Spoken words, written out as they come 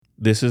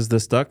This is the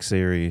Stuck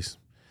series.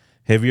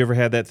 Have you ever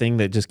had that thing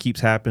that just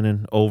keeps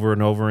happening over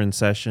and over in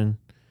session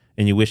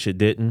and you wish it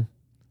didn't?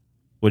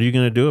 What are you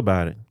going to do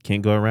about it?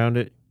 Can't go around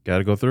it. Got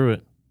to go through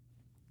it.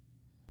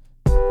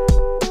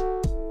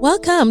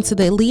 Welcome to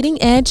the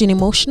Leading Edge in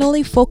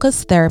Emotionally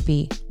Focused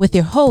Therapy with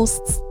your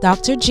hosts,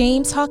 Dr.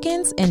 James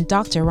Hawkins and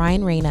Dr.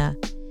 Ryan Reyna.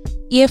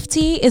 EFT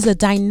is a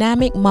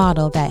dynamic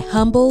model that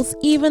humbles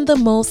even the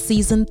most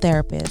seasoned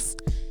therapists.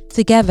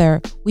 Together,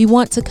 we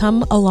want to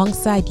come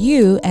alongside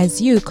you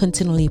as you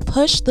continually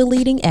push the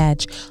leading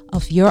edge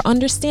of your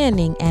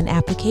understanding and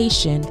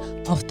application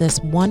of this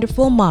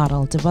wonderful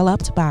model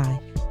developed by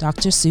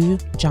Dr. Sue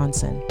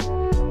Johnson.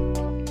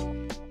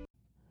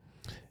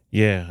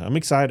 Yeah, I'm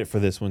excited for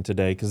this one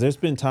today because there's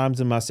been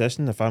times in my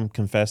session, if I'm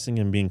confessing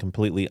and being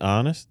completely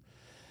honest,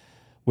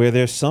 where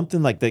there's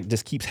something like that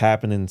just keeps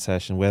happening in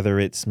session, whether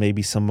it's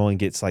maybe someone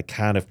gets like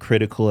kind of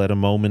critical at a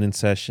moment in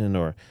session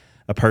or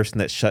a person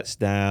that shuts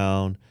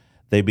down.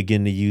 They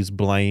begin to use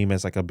blame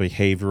as like a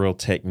behavioral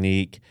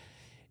technique.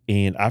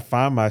 And I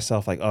find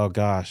myself like, oh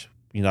gosh,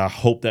 I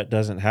hope that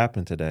doesn't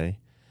happen today.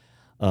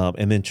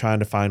 And then trying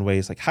to find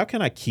ways like, how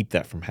can I keep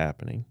that from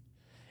happening?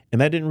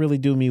 And that didn't really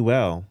do me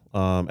well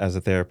as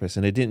a therapist,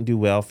 and it didn't do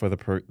well for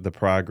the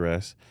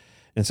progress.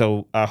 And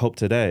so I hope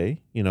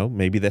today,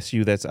 maybe that's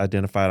you that's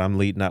identified I'm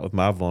leading out with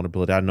my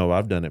vulnerability. I know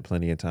I've done it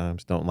plenty of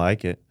times, don't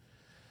like it.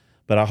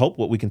 But I hope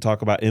what we can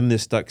talk about in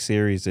this Stuck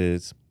series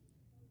is,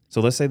 so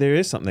let's say there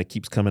is something that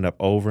keeps coming up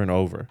over and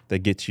over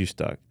that gets you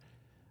stuck.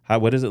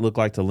 What does it look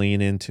like to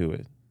lean into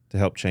it to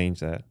help change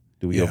that?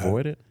 Do we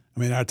avoid it? I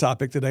mean, our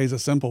topic today is a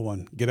simple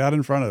one. Get out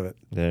in front of it.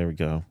 There we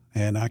go.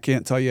 And I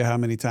can't tell you how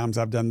many times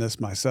I've done this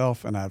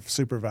myself, and I've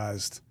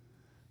supervised,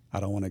 I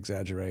don't want to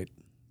exaggerate,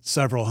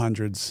 several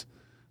hundreds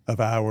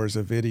of hours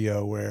of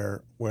video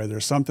where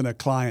there's something a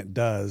client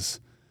does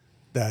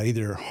that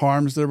either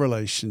harms the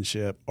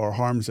relationship or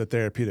harms the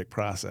therapeutic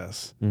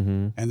process.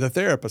 Mm-hmm. And the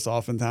therapist,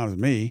 oftentimes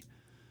me,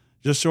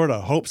 just sort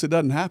of hopes it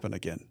doesn't happen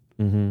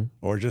again,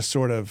 or just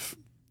sort of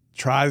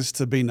tries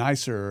to be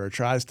nicer or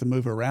tries to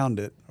move around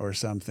it or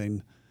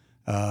something,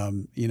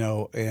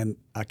 and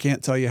I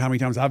can't tell you how many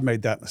times I've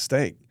made that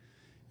mistake.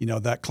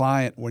 That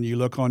client, when you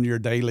look on your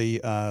daily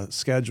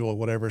schedule,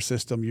 whatever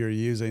system you're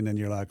using, and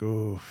you're like,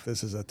 ooh,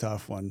 this is a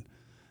tough one.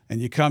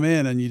 And you come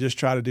in and you just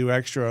try to do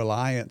extra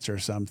alliance or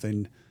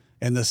something,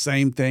 and the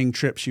same thing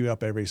trips you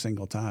up every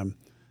single time.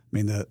 I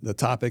mean, the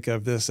topic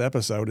of this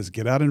episode is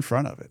get out in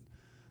front of it.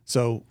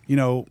 So,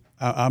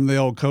 I'm the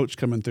old coach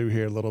coming through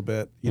here a little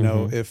bit.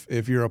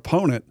 If your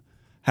opponent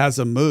has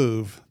a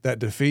move that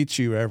defeats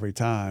you every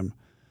time,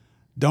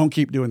 don't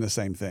keep doing the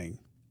same thing,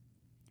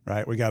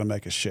 right? We got to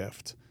make a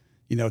shift.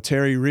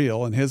 Terry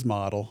Real and his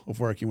model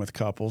of working with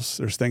couples,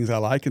 there's things I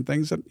like and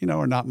things that,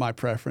 are not my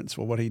preference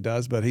for what he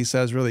does, but he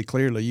says really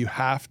clearly, you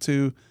have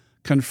to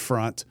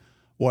confront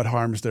what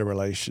harms their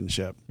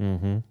relationship.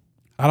 Mm-hmm.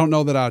 I don't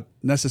know that I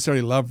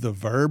necessarily love the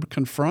verb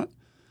confront,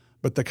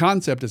 but the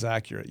concept is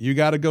accurate. You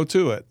got to go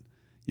to it.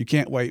 You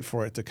can't wait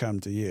for it to come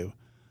to you.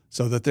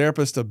 So the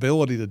therapist's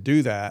ability to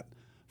do that,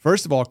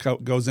 first of all,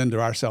 goes into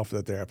our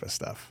self-to-the-therapist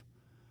stuff.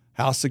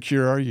 How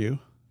secure are you,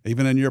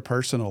 even in your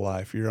personal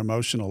life, your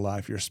emotional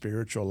life, your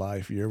spiritual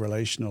life, your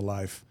relational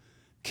life?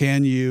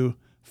 Can you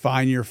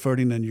find your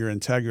footing and your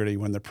integrity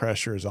when the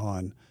pressure is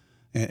on?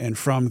 And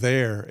from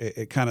there,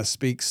 it kind of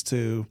speaks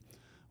to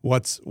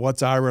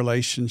what's our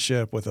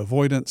relationship with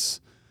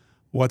avoidance.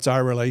 What's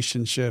our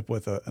relationship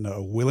with a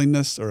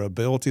willingness or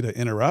ability to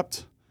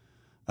interrupt?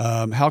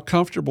 How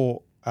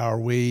comfortable are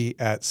we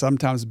at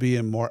sometimes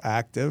being more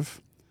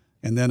active?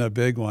 And then a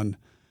big one,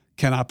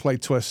 can I play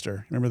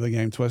Twister? Remember the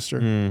game Twister?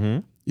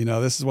 Mm-hmm.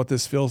 This is what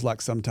this feels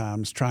like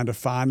sometimes, trying to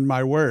find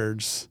my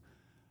words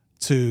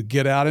to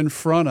get out in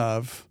front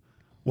of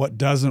what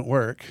doesn't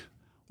work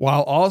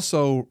while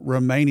also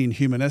remaining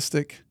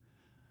humanistic,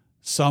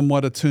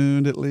 somewhat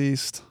attuned at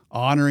least,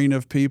 honoring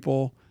of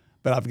people.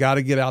 But I've got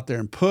to get out there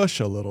and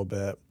push a little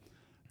bit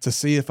to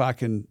see if I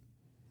can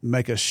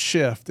make a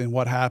shift in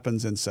what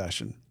happens in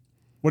session.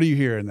 What do you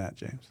hear in that,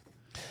 James?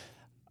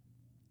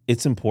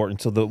 It's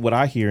important. So what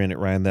I hear in it,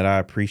 Ryan, that I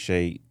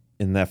appreciate,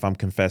 and that if I'm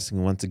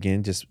confessing once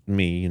again, just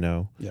me,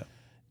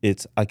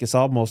 it's like it's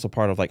almost a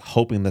part of like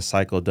hoping the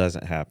cycle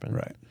doesn't happen.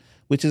 Right.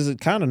 Which is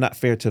kind of not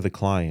fair to the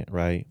client,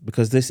 right?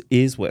 Because this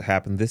is what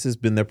happened. This has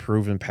been their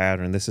proven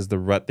pattern. This is the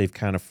rut they've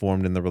kind of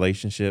formed in the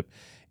relationship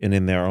and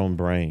in their own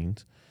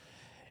brains.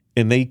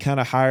 And they kind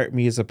of hired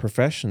me as a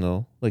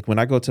professional. Like when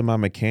I go to my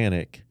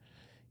mechanic,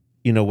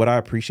 what I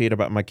appreciate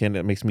about my mechanic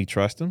that makes me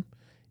trust him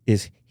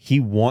is he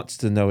wants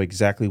to know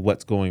exactly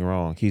what's going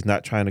wrong. He's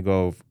not trying to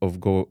go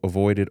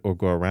avoid it or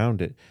go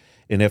around it.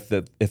 And if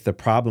the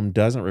problem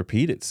doesn't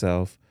repeat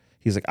itself,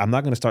 he's like, I'm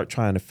not going to start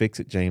trying to fix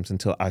it, James,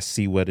 until I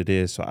see what it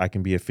is so I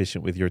can be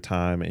efficient with your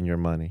time and your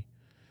money.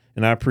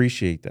 And I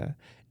appreciate that.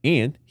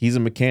 And he's a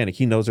mechanic.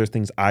 He knows there's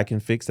things I can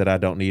fix that I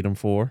don't need him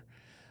for.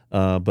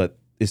 But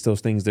it's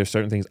those things, there's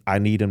certain things I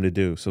need him to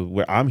do. So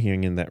where I'm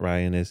hearing in that,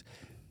 Ryan, is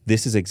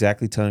this is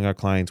exactly telling our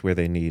clients where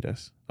they need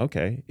us.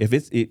 Okay.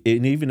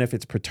 And even if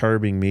it's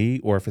perturbing me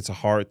or if it's a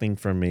hard thing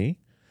for me,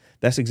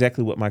 that's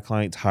exactly what my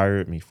clients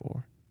hired me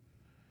for.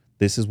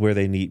 This is where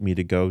they need me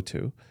to go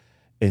to.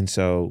 And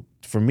so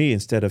for me,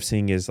 instead of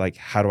seeing is like,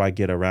 how do I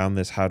get around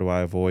this? How do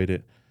I avoid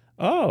it?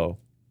 Oh,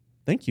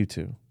 thank you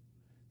too.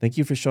 Thank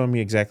you for showing me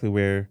exactly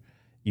where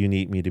you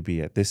need me to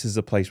be at. This is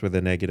a place where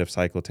the negative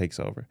cycle takes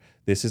over.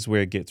 This is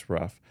where it gets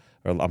rough.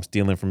 Or I'm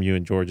stealing from you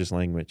in George's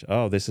language.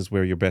 Oh, this is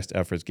where your best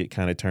efforts get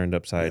kind of turned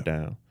upside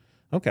down.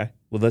 Okay.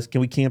 Well,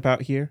 can we camp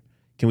out here?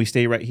 Can we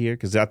stay right here?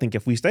 Because I think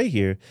if we stay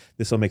here,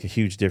 this will make a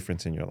huge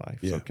difference in your life.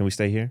 Yeah. So can we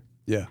stay here?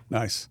 Yeah,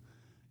 nice.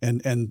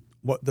 And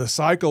what the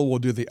cycle will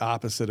do the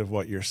opposite of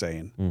what you're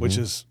saying, which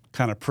is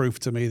kind of proof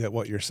to me that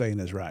what you're saying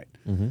is right.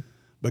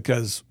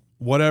 Because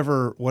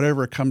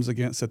whatever comes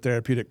against the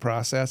therapeutic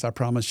process, I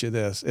promise you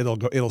this,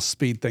 it'll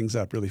speed things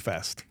up really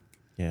fast.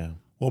 Yeah.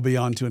 We'll be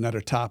on to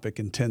another topic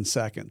in 10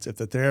 seconds. If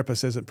the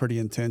therapist isn't pretty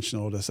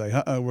intentional to say,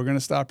 we're going to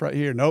stop right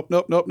here. Nope.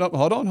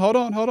 Hold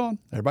on.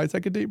 Everybody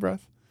take a deep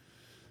breath.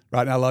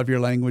 Right now, I love your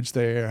language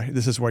there.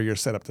 This is where you're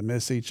set up to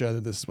miss each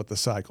other. This is what the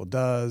cycle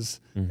does.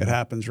 It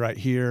happens right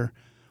here.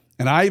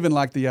 And I even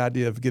like the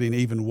idea of getting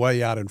even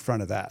way out in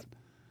front of that.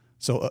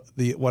 So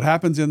what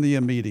happens in the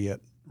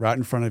immediate, right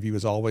in front of you,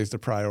 is always the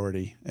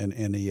priority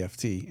in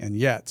EFT. And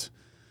yet,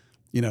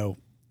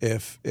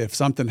 if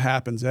something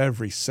happens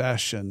every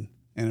session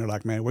and they're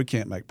like, man, we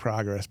can't make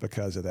progress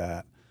because of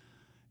that.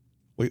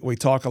 We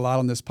talk a lot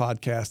on this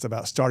podcast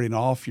about starting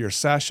off your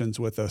sessions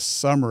with a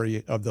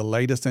summary of the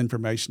latest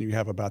information you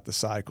have about the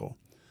cycle.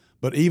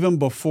 But even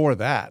before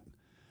that,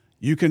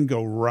 you can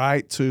go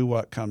right to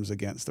what comes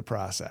against the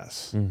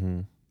process.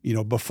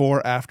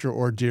 Before, after,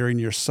 or during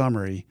your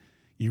summary,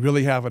 you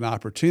really have an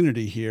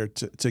opportunity here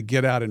to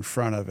get out in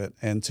front of it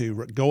and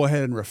to go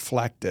ahead and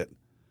reflect it,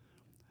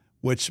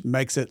 which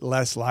makes it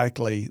less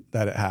likely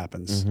that it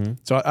happens.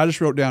 So I just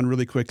wrote down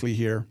really quickly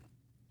here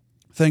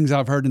things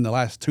I've heard in the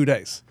last 2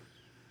 days,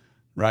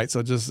 right?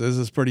 So this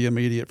is pretty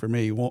immediate for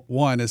me.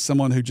 One is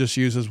someone who just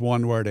uses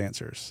one-word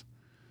answers.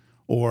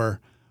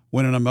 Or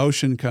when an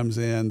emotion comes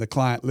in, the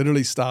client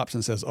literally stops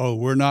and says, oh,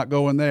 we're not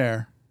going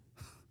there.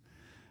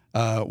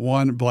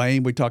 One,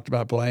 blame. We talked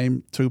about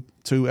blame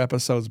two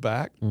episodes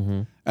back.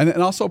 And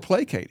also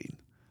placating.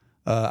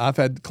 I've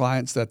had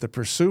clients that the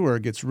pursuer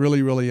gets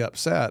really, really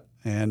upset.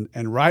 And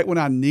right when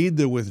I need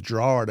the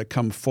withdrawer to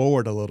come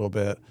forward a little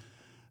bit,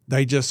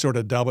 they just sort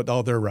of double,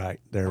 oh, they're right.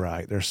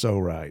 They're so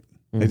right.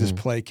 They just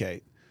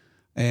placate.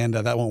 And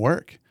that won't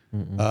work.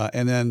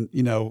 And then,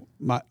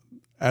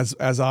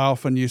 as I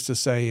often used to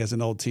say as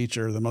an old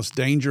teacher, the most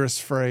dangerous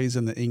phrase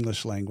in the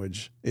English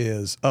language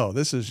is, oh,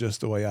 this is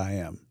just the way I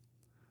am.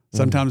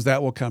 Sometimes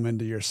that will come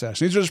into your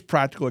session. These are just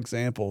practical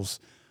examples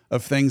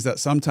of things that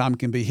sometimes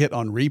can be hit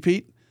on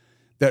repeat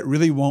that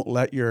really won't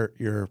let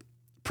your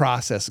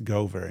process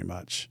go very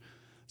much.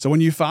 So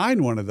when you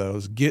find one of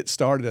those, get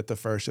started at the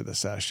first of the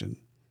session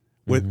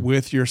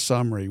with your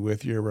summary,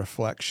 with your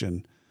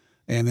reflection.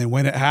 And then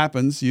when it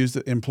happens,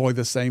 employ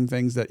the same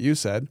things that you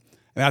said.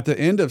 And at the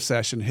end of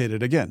session, hit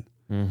it again.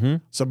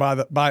 So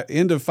by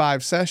end of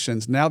 5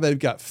 sessions, now they've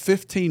got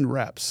 15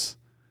 reps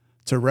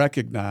to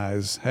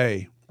recognize,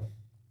 hey,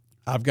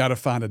 I've got to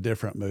find a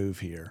different move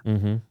here.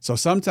 So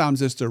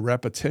sometimes it's the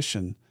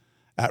repetition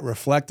at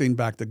reflecting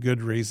back the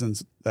good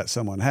reasons that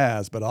someone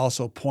has, but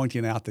also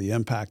pointing out the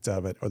impact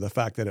of it or the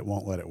fact that it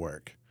won't let it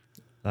work.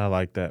 I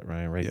like that,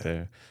 Ryan, right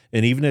there.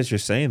 And even as you're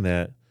saying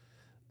that,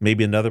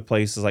 maybe another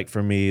place is like,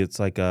 for me, it's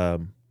like,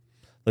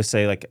 let's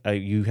say like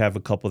you have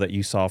a couple that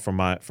you saw from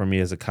me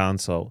as a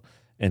consult,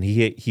 and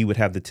he would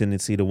have the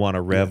tendency to want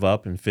to rev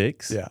up and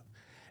fix.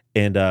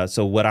 And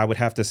so what I would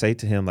have to say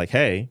to him, like,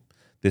 hey,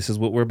 this is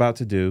what we're about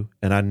to do.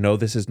 And I know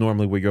this is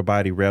normally where your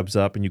body revs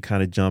up and you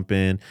kind of jump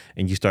in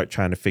and you start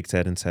trying to fix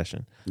that in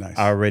session. Nice.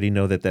 I already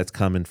know that that's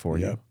coming for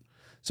you.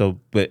 So,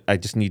 but I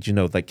just need you to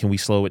know, like, can we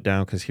slow it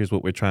down? Because here's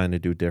what we're trying to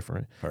do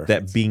different. Perfect.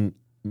 That being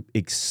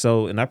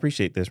so, and I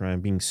appreciate this,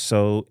 Ryan, being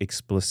so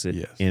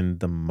explicit in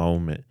the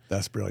moment.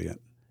 That's brilliant.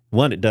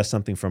 One, it does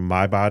something for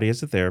my body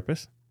as a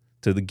therapist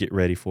to get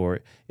ready for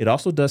it. It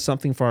also does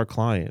something for our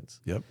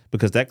clients.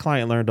 Because that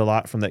client learned a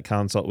lot from that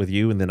consult with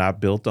you, and then I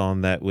built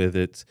on that with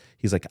it.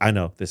 He's like, I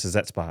know, this is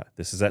that spot.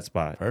 This is that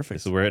spot. Perfect.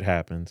 This is where it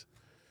happens.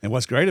 And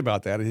what's great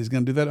about that is he's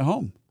going to do that at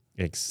home.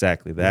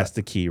 Exactly. That's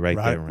the key right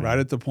there. Right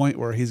at the point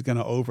where he's going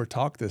to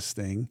overtalk this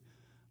thing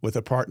with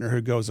a partner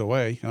who goes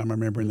away. And I'm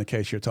remembering the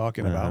case you're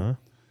talking about.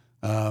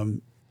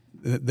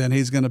 Then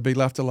he's going to be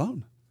left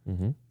alone.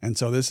 And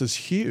so this is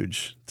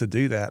huge to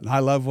do that. And I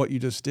love what you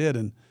just did.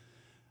 And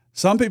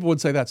some people would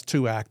say that's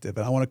too active,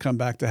 and I want to come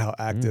back to how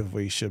active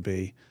we should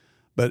be.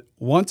 But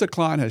once a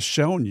client has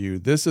shown you,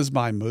 this is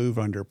my move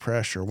under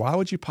pressure, why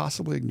would you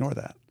possibly ignore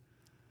that?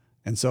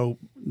 And so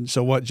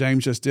what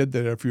James just did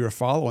there, if you were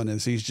following,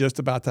 is he's just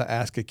about to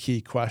ask a key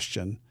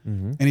question,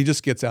 and he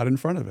just gets out in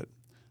front of it.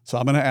 So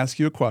I'm going to ask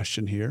you a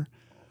question here,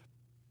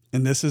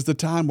 and this is the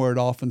time where it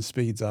often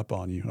speeds up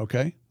on you,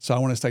 okay? So I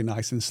want to stay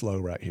nice and slow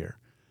right here.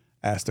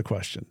 Ask the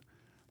question.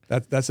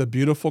 That's a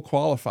beautiful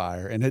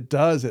qualifier, and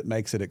it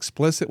makes it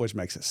explicit, which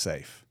makes it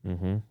safe.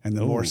 And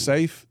the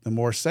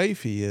more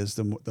safe he is,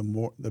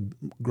 the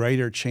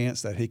greater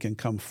chance that he can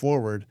come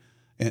forward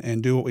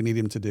and do what we need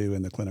him to do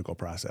in the clinical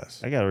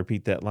process. I got to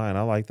repeat that line.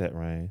 I like that,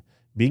 Ryan.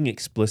 Being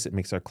explicit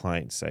makes our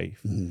clients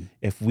safe.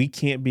 If we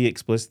can't be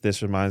explicit,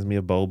 this reminds me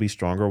of bold, be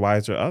stronger,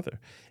 wiser, other.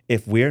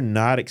 If we're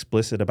not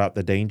explicit about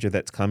the danger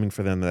that's coming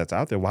for them that's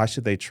out there, why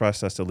should they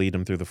trust us to lead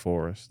them through the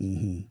forest?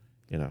 You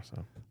know,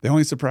 so The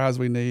only surprise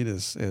we need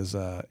is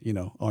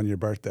on your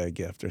birthday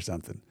gift or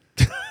something.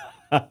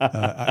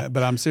 But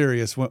I'm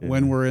serious.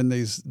 When we're in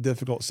these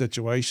difficult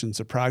situations,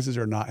 surprises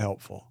are not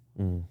helpful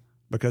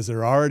because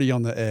they're already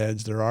on the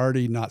edge. They're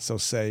already not so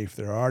safe.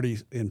 They're already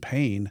in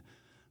pain.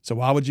 So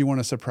why would you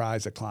want to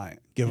surprise a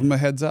client? Give them a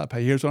heads up.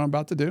 Hey, here's what I'm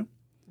about to do.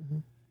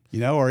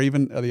 Or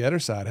even the other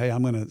side. Hey,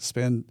 I'm going to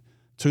spend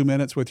 2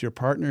 minutes with your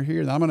partner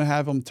here, and I'm going to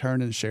have them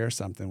turn and share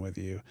something with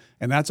you.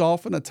 And that's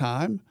often a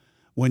time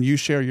when you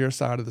share your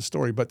side of the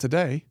story. But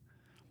today,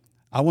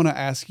 I want to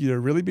ask you to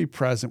really be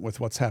present with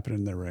what's happening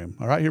in the room.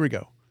 All right, here we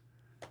go.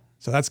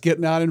 So that's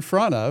getting out in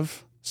front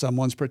of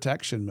someone's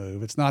protection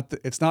move. It's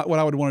not what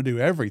I would want to do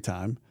every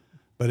time,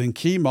 but in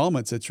key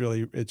moments,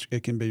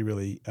 it can be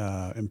really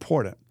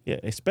important. Yeah,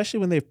 especially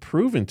when they've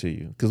proven to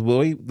you. Because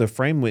the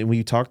frame when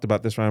we talked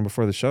about this round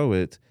before the show,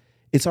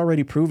 it's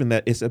already proven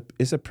that it's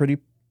a pretty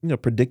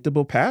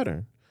predictable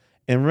pattern.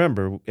 And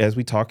remember, as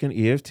we talk in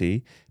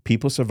EFT,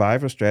 people's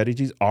survival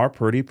strategies are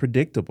pretty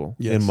predictable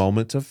in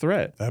moments of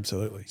threat.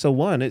 Absolutely. So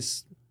one,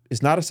 it's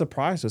not a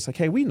surprise. It's like,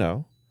 hey, we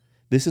know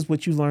this is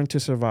what you learned to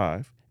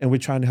survive, and we're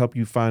trying to help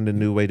you find a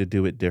new way to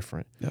do it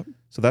different. Yep.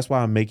 So that's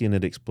why I'm making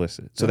it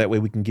explicit, so that way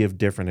we can give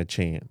different a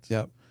chance.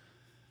 Yep.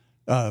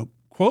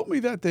 Quote me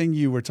that thing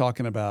you were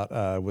talking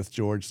about with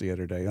George the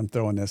other day. I'm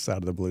throwing this out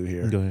of the blue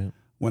here. Go ahead.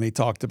 When he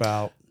talked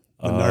about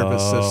the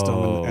nervous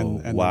system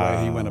and the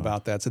way he went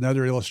about that. It's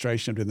another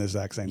illustration of doing the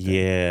exact same thing.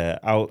 Yeah.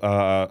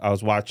 I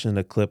was watching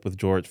a clip with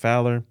George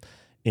Fowler,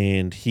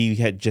 and he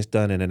had just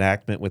done an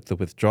enactment with the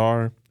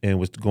withdrawer and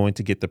was going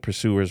to get the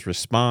pursuer's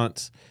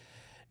response.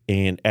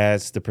 And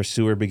as the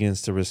pursuer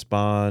begins to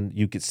respond,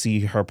 you could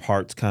see her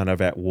parts kind of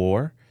at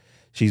war.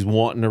 She's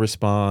wanting to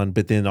respond,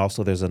 but then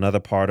also there's another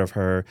part of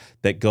her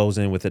that goes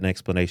in with an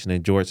explanation.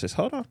 And George says,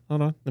 hold on.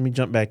 Let me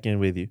jump back in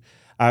with you.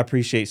 I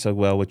appreciate so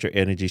well what your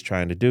energy's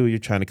trying to do. You're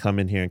trying to come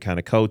in here and kind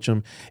of coach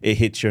them. It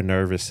hits your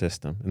nervous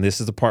system. And this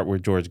is the part where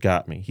George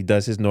got me. He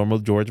does his normal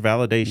George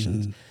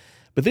validations.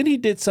 But then he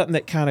did something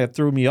that kind of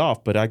threw me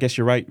off. But I guess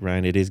you're right,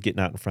 Ryan. It is getting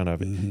out in front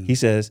of it. He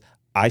says,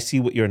 I see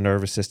what your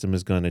nervous system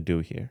is going to do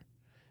here.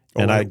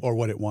 Or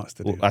what it wants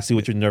to do. I see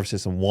what your nervous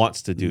system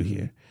wants to do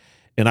here.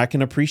 And I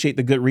can appreciate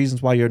the good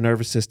reasons why your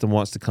nervous system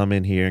wants to come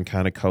in here and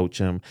kind of coach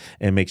him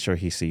and make sure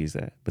he sees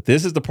that. But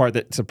this is the part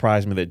that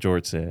surprised me that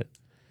George said.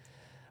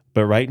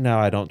 But right now,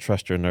 I don't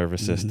trust your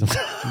nervous system.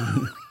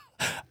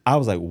 I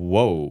was like,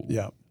 whoa.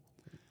 Yeah.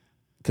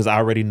 Because I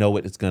already know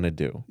what it's going to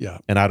do. Yeah.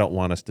 And I don't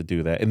want us to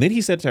do that. And then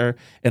he said to her,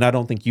 and I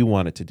don't think you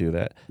wanted to do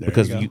that. There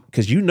because you go.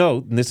 because you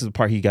know, and this is the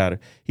part he got her.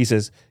 He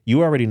says,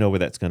 you already know where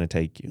that's going to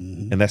take you.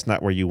 And that's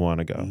not where you want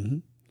to go.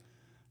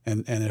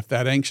 And if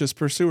that anxious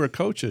pursuer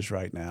coaches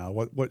right now,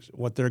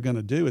 what they're going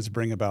to do is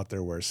bring about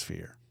their worst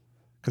fear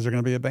because they're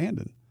going to be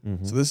abandoned.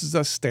 So this is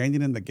us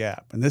standing in the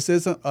gap. And this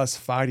isn't us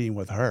fighting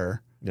with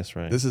her. That's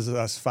right. This is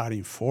us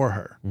fighting for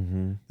her.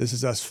 This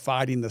is us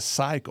fighting the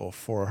cycle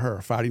for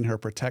her, fighting her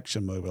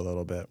protection move a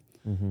little bit.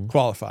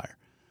 Qualifier.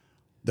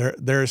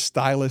 There's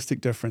stylistic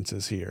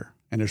differences here,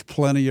 and there's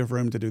plenty of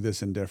room to do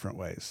this in different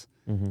ways.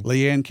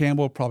 Leanne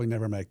Campbell probably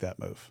never make that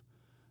move.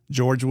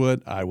 George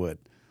would. I would.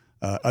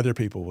 Other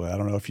people would. I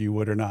don't know if you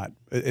would or not.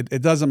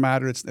 It doesn't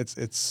matter.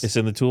 It's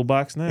in the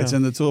toolbox now. It's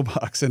in the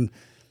toolbox, and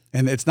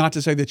it's not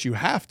to say that you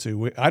have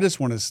to. I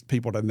just want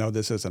people to know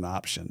this as an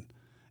option.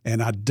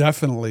 And I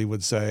definitely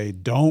would say,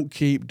 don't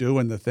keep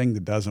doing the thing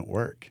that doesn't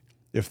work.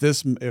 If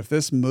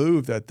this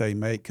move that they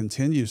make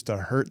continues to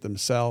hurt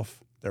themselves,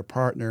 their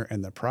partner,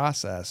 and the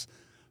process,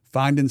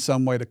 finding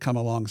some way to come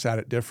alongside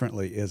it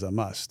differently is a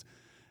must.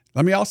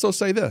 Let me also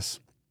say this.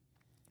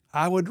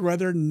 I would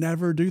rather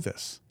never do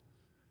this.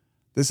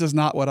 This is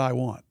not what I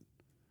want.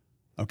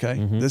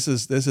 Okay? This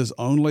is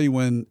only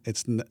when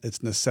it's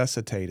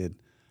necessitated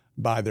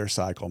by their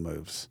cycle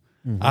moves.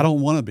 I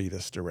don't want to be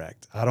this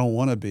direct. I don't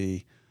want to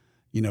be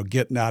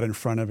getting out in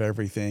front of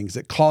everything.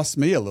 It costs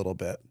me a little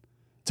bit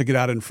to get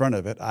out in front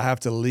of it. I have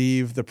to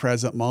leave the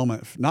present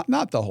moment,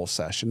 not the whole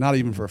session, not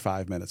even for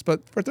 5 minutes,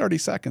 but for 30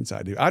 seconds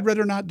I do. I'd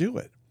rather not do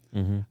it.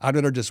 I'd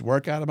rather just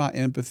work out of my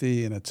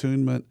empathy and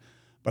attunement.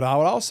 But I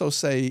would also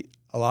say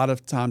a lot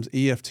of times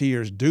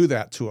EFTers do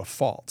that to a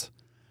fault.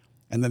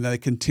 And then they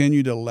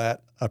continue to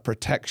let a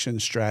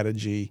protection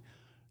strategy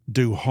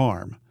do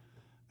harm.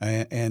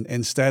 And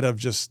instead of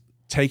just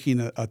taking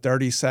a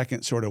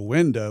 30-second sort of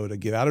window to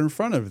get out in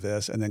front of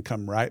this and then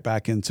come right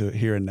back into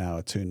here and now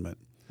attunement.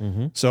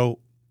 So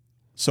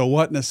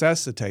what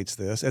necessitates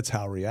this? It's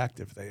how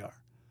reactive they are,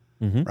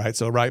 right?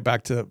 So right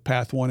back to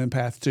path 1 and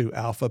path 2,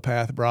 alpha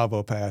path,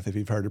 bravo path, if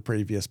you've heard a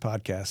previous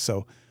podcast.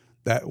 So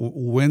that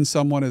when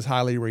someone is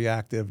highly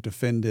reactive,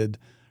 defended,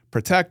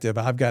 protective,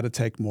 I've got to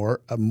take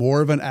more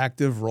of an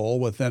active role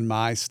within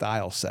my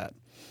style set.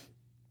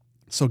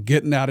 So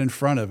getting out in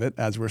front of it,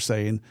 as we're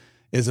saying,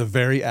 is a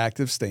very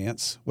active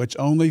stance, which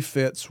only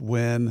fits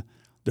when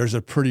there's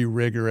a pretty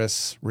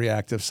rigorous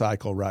reactive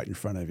cycle right in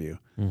front of you.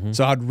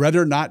 So I'd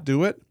rather not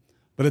do it,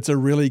 but it's a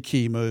really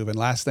key move. And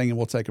last thing, and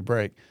we'll take a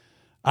break.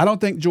 I don't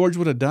think George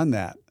would have done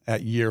that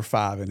at year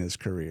 5 in his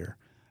career.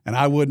 And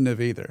I wouldn't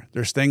have either.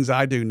 There's things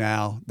I do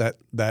now that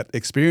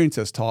experience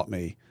has taught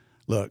me.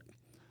 Look,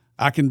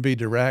 I can be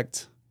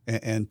direct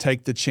and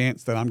take the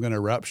chance that I'm going to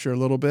rupture a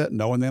little bit,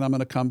 knowing that I'm going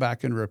to come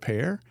back and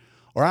repair,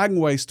 or I can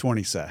waste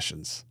 20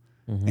 sessions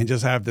and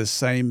just have this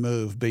same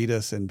move beat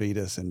us and beat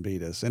us and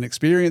beat us. And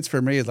experience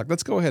for me is like,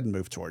 let's go ahead and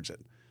move towards it.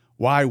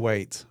 Why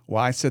wait?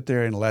 Why sit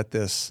there and let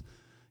this,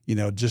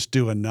 just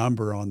do a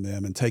number on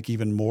them and take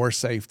even more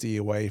safety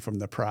away from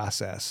the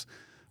process?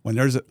 When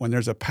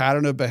there's a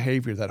pattern of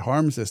behavior that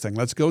harms this thing,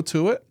 let's go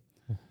to it.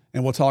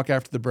 And we'll talk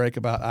after the break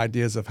about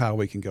ideas of how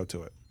we can go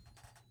to it.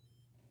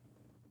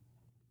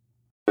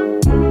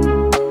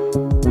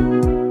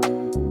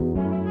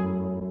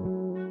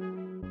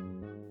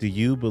 Do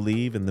you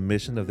believe in the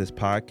mission of this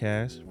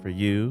podcast for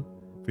you,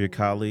 for your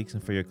colleagues,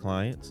 and for your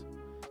clients?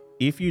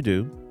 If you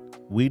do,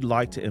 we'd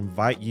like to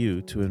invite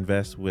you to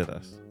invest with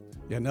us.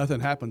 Yeah, nothing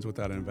happens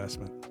without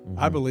investment.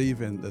 I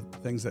believe in the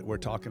things that we're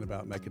talking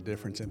about make a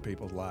difference in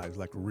people's lives,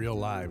 like real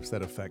lives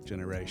that affect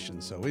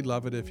generations. So we'd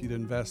love it if you'd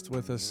invest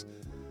with us.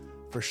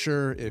 For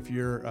sure, if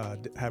you're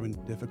having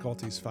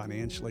difficulties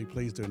financially,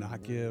 please do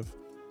not give.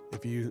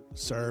 If you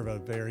serve a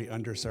very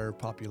underserved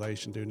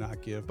population, do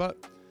not give. But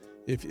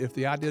if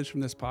the ideas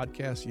from this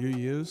podcast you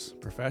use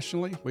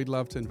professionally, we'd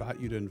love to invite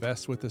you to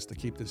invest with us to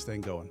keep this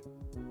thing going.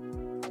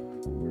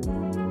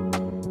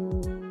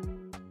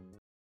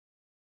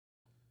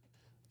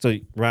 So,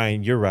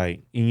 Ryan, you're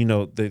right.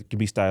 That can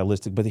be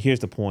stylistic, but here's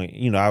the point.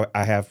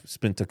 I have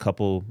spent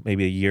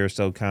maybe a year or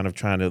so kind of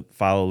trying to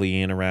follow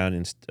Leanne around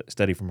and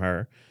study from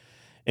her.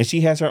 And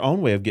she has her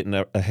own way of getting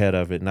ahead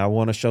of it. And I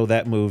want to show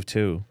that move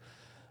too.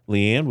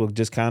 Leanne will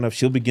just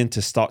she'll begin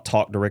to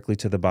talk directly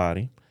to the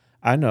body.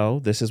 I know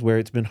this is where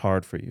it's been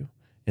hard for you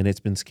and it's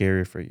been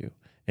scary for you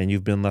and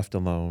you've been left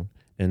alone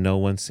and no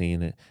one's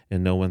seen it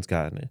and no one's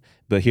gotten it.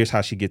 But here's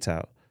how she gets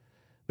out.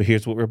 But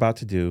here's what we're about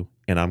to do,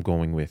 and I'm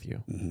going with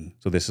you.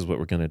 So this is what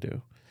we're going to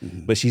do.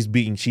 But she's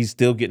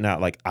still getting out.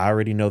 Like, I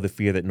already know the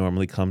fear that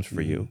normally comes for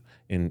you.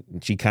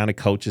 And she kind of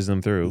coaches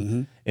them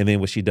through. And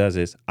then what she does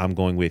is, I'm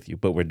going with you,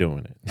 but we're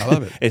doing it. I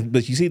love it.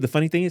 But you see, the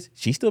funny thing is,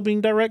 she's still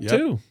being direct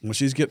too. When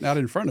she's getting out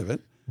in front of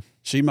it,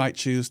 she might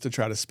choose to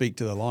try to speak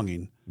to the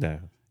longing.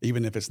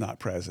 Even if it's not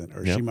present,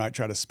 or she might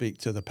try to speak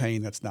to the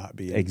pain that's not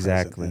being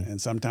present. And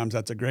sometimes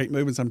that's a great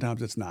move, and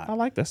sometimes it's not. I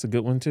like that's a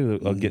good one too,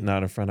 of getting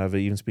out in front of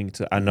it, even speaking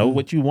to. I know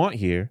what you want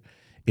here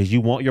is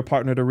you want your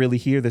partner to really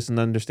hear this and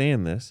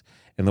understand this,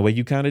 and the way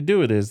you kind of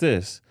do it is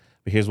this.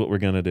 But here's what we're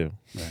gonna do.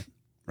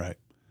 Right.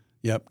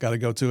 Yep. Got to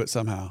go to it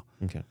somehow.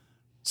 Okay.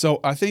 So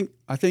I think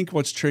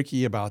what's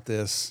tricky about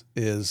this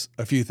is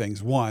a few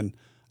things. One,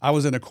 I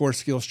was in a core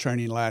skills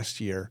training last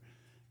year.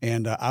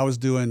 And I was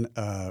doing,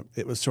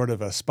 it was sort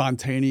of a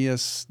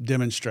spontaneous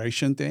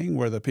demonstration thing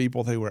where the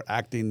people who were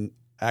acting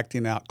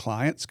out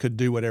clients could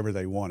do whatever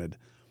they wanted.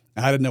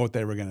 And I didn't know what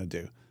they were going to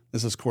do.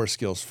 This is Core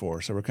Skills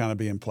 4, so we're kind of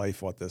being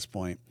playful at this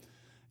point.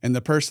 And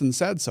the person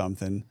said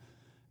something,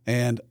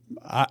 and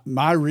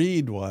my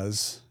read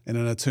was, in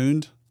an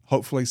attuned,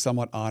 hopefully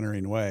somewhat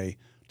honoring way,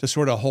 to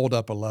sort of hold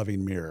up a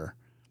loving mirror,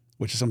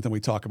 which is something we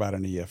talk about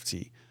in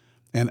EFT.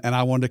 And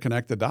I wanted to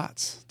connect the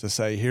dots to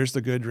say, here's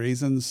the good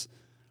reasons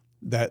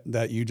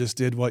that you just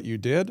did what you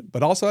did,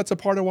 but also that's a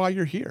part of why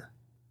you're here,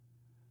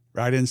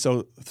 right? And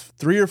so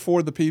 3 or 4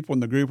 of the people in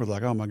the group were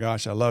like, oh my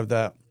gosh, I love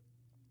that.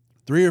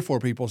 3 or 4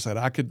 people said,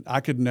 I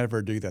could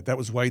never do that. That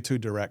was way too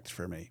direct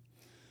for me.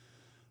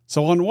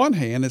 So on one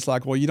hand, it's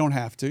like, well, you don't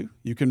have to.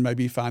 You can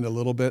maybe find a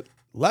little bit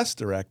less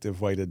directive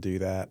way to do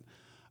that.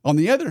 On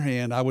the other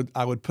hand, I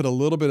would put a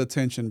little bit of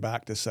tension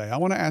back to say, I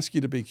want to ask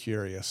you to be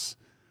curious.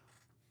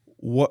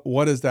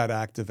 What does that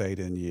activate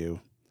in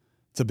you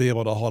to be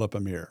able to hold up a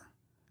mirror?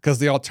 Because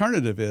the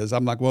alternative is,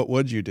 I'm like, what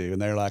would you do? And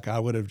they're like, I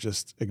would have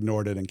just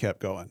ignored it and kept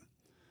going.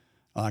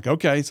 I'm like,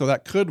 okay, so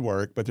that could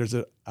work, but there's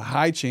a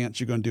high chance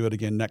you're going to do it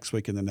again next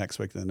week and the next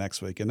week and the next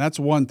week. And that's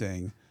one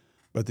thing.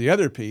 But the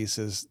other piece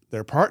is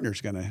their partner's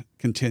going to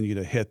continue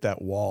to hit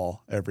that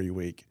wall every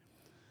week.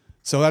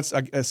 So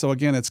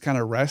again, it's kind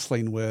of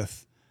wrestling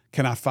with,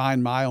 can I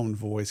find my own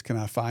voice? Can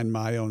I find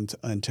my own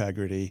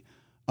integrity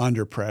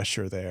under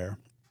pressure there?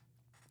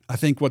 I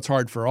think what's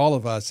hard for all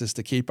of us is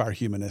to keep our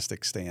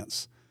humanistic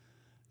stance.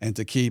 And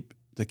to keep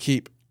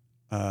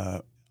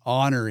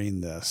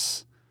honoring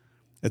this,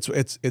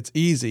 it's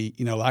easy,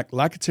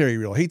 like Terry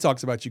Real. He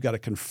talks about you got to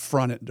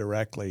confront it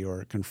directly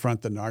or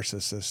confront the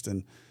narcissist,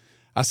 and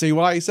I see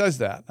why he says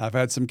that. I've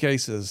had some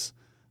cases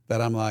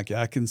that I'm like,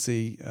 I can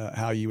see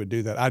how you would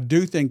do that. I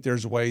do think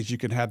there's ways you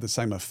can have the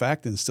same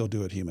effect and still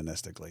do it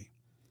humanistically.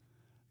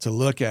 To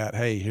look at,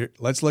 hey,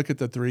 let's look at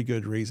the 3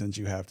 good reasons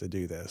you have to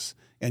do this,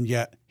 and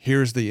yet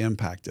here's the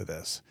impact of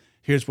this.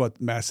 Here's what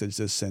message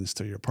this sends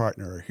to your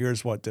partner, or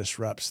here's what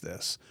disrupts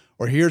this,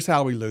 or here's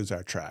how we lose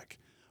our track,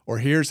 or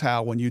here's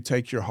how when you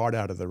take your heart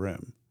out of the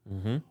room,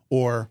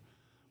 or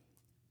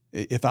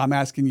If I'm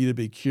asking you to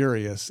be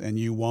curious and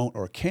you won't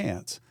or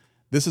can't,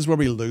 this is where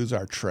we lose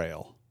our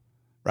trail,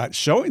 right?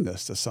 Showing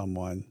this to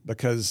someone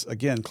because,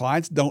 again,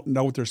 clients don't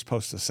know what they're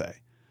supposed to say.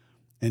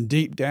 And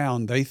deep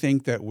down, they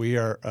think that we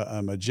are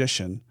a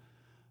magician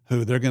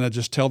who they're going to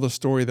just tell the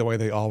story the way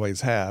they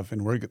always have,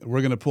 and we're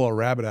going to pull a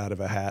rabbit out of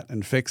a hat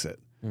and fix it.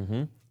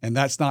 Mm-hmm. And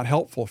that's not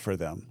helpful for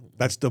them.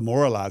 That's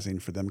demoralizing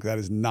for them because that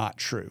is not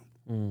true.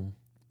 Mm.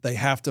 They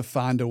have to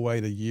find a way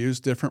to use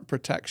different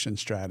protection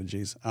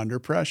strategies under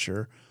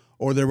pressure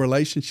or their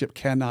relationship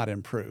cannot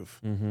improve.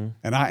 Mm-hmm.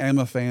 And I am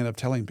a fan of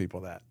telling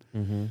people that.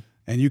 Mm-hmm.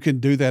 And you can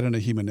do that in a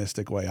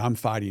humanistic way. I'm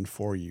fighting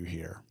for you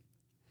here.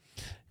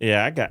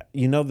 Yeah,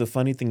 the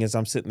funny thing is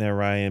I'm sitting there,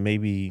 Ryan,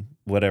 maybe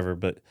whatever,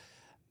 but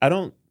I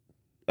don't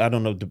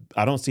know.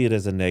 I don't see it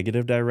as a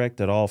negative direct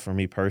at all for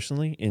me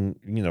personally. And,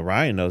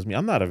 Ryan knows me.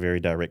 I'm not a very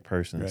direct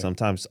person, right.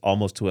 Sometimes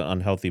almost to an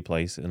unhealthy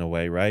place in a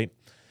way, right?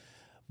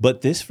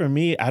 But this for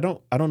me, I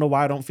don't know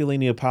why I don't feel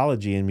any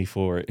apology in me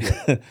for it.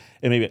 Yeah.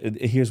 And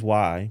maybe here's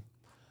why.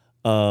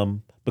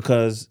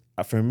 Because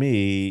for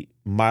me,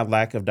 my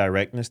lack of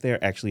directness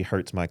there actually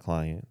hurts my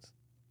clients.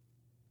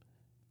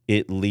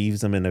 It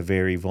leaves them in a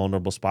very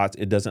vulnerable spot.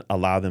 It doesn't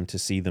allow them to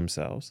see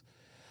themselves.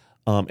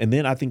 And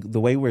then I think the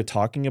way we're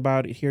talking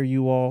about it here,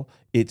 you all,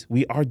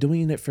 we are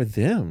doing it for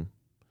them.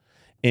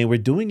 And we're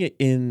doing it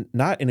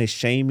not in a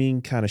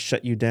shaming, kind of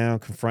shut you down,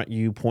 confront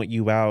you, point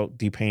you out,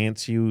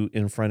 depants you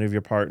in front of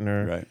your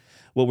partner. Right.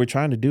 What we're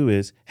trying to do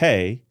is,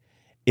 hey,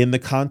 in the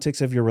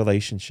context of your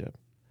relationship,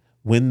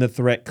 when the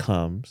threat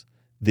comes,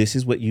 this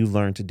is what you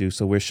learn to do.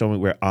 So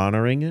we're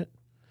honoring it.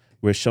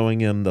 We're showing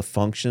him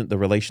the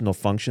relational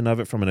function of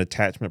it from an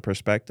attachment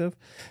perspective.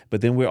 But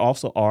then we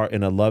also are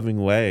in a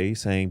loving way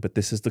saying, but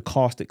this is the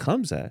cost it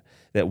comes at.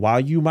 That while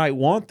you might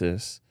want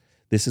this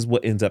is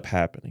what ends up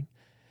happening.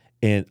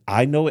 And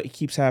I know it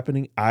keeps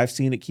happening. I've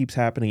seen it keeps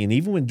happening. And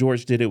even when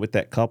George did it with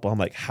that couple, I'm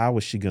like, how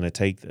is she going to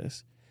take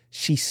this?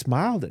 She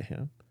smiled at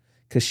him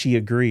because she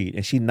agreed.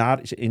 And she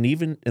nodded. And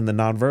even in the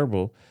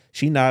nonverbal,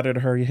 she nodded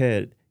her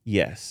head,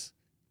 yes,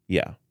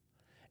 yeah.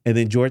 And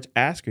then George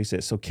asked her, he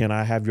said, so can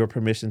I have your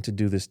permission to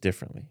do this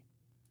differently?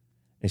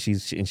 And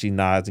she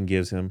nods and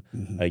gives him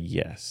a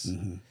yes.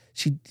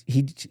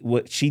 Mm-hmm.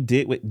 What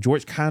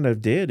George kind of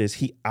did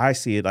is I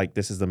see it like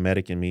this is the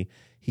medic in me.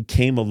 He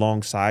came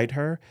alongside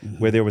her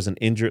where there was an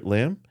injured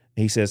limb.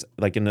 And he says,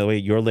 like, in the way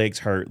your legs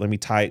hurt, let me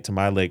tie it to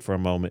my leg for a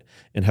moment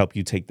and help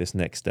you take this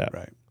next step.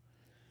 Right.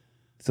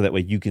 So that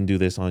way you can do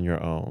this on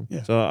your own.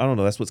 Yeah. So I don't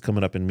know. That's what's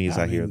coming up in me as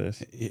I hear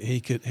this.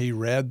 He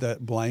read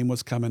that blame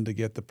was coming to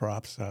get the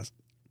process.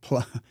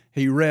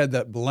 He read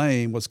that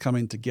blame was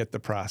coming to get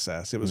the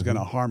process. It was going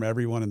to harm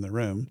everyone in the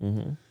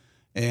room,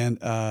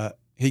 and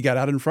he got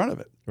out in front of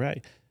it.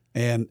 Right.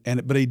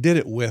 But he did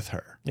it with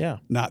her,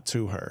 not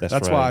to her. That's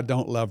right. why I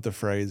don't love the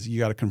phrase "you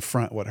got to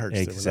confront what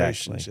hurts the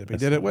relationship." He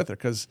did it with her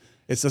because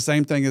it's the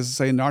same thing as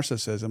saying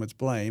narcissism. It's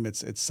blame.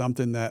 It's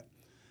something that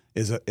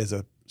is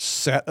a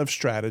set of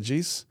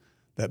strategies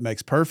that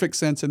makes perfect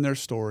sense in their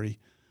story,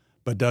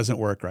 but doesn't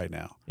work right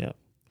now. Yeah.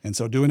 And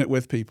so doing it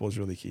with people is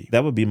really key.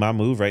 That would be my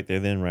move right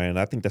there then, Ryan.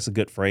 I think that's a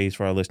good phrase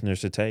for our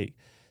listeners to take.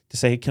 To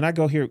say, can I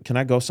go here? Can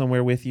I go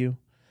somewhere with you?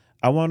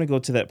 I want to go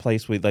to that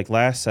place with, like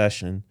last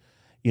session,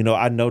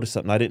 I noticed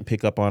something. I didn't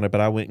pick up on it,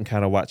 but I went and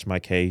kind of watched my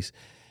case.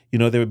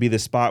 There would be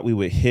this spot we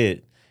would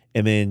hit,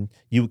 and then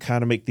you would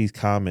kind of make these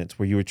comments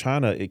where you were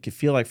trying to, it could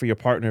feel like for your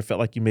partner, it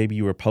felt like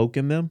you were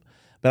poking them.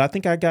 But I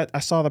think I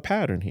saw the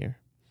pattern here.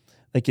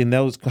 Like in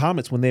those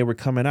comments when they were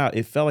coming out,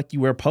 it felt like you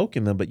were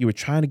poking them, but you were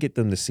trying to get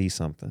them to see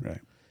something. Right.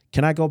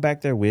 Can I go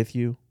back there with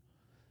you?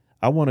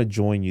 I want to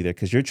join you there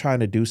because you're trying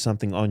to do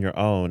something on your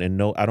own.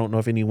 And I don't know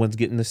if anyone's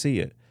getting to see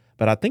it,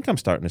 but I think I'm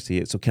starting to see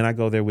it. So can I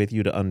go there with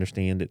you to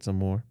understand it some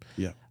more?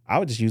 Yeah. I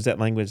would just use that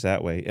language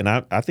that way. And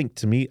I think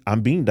to me,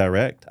 I'm being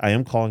direct. I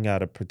am calling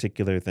out a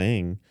particular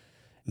thing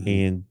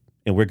and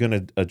we're going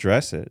to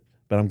address it,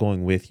 but I'm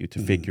going with you to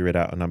figure it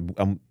out.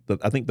 And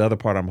I think the other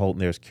part I'm holding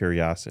there is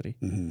curiosity.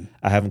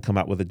 I haven't come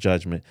out with a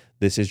judgment.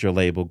 This is your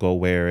label. Go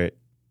wear it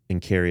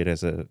and carry it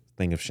as a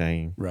thing of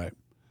shame. Right.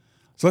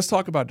 So let's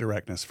talk about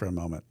directness for a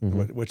moment,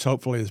 which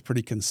hopefully is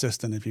pretty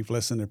consistent if you've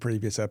listened to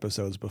previous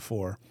episodes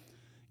before.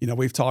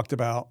 We've talked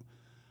about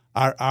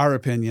our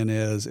opinion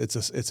is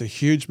it's a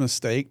huge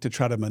mistake to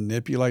try to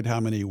manipulate how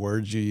many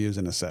words you use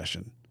in a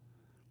session.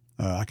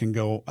 I can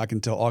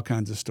tell all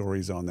kinds of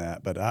stories on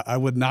that, but I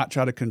would not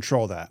try to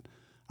control that.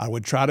 I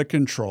would try to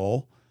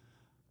control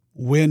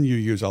when you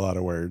use a lot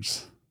of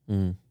words,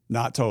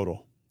 not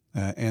total.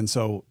 And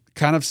so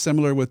kind of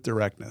similar with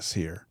directness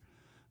here.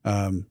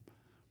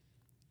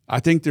 I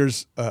think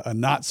there's a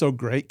not so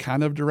great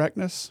kind of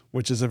directness,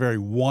 which is a very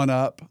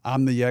one-up,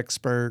 I'm the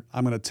expert,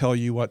 I'm going to tell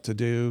you what to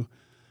do,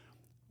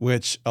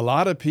 which a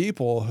lot of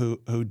people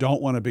who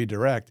don't want to be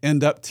direct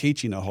end up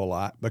teaching a whole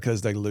lot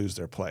because they lose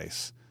their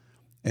place.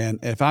 And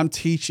if I'm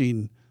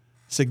teaching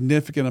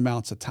significant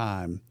amounts of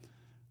time,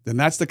 then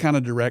that's the kind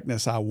of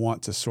directness I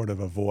want to sort of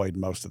avoid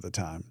most of the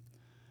time.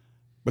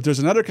 But there's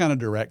another kind of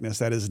directness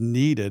that is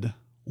needed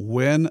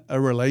when a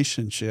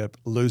relationship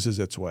loses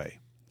its way.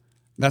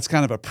 That's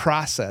kind of a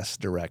process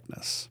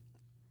directness.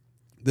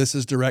 This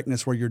is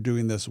directness where you're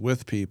doing this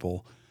with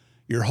people.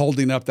 You're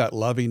holding up that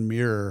loving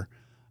mirror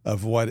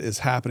of what is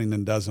happening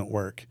and doesn't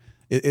work.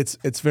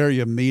 It's very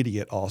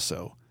immediate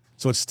also.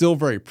 So it's still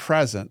very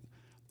present.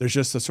 There's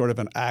just a sort of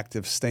an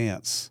active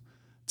stance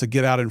to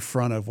get out in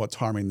front of what's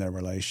harming their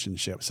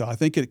relationship. So I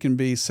think it can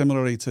be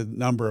similarly to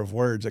number of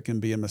words. It can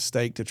be a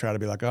mistake to try to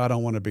be like, oh, I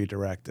don't want to be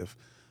directive.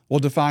 Well,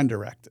 define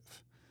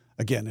directive.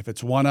 Again, if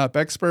it's one-up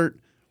expert,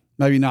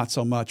 maybe not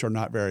so much or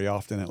not very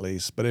often at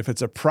least. But if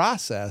it's a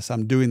process,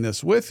 I'm doing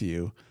this with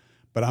you,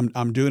 but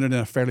I'm doing it in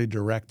a fairly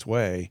direct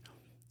way,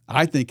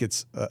 I think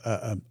it's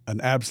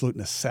an absolute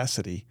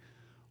necessity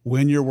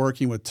when you're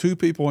working with two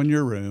people in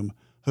your room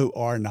who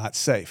are not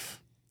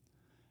safe.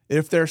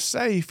 If they're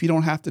safe, you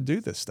don't have to do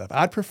this stuff.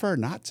 I'd prefer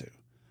not to.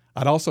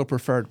 I'd also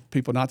prefer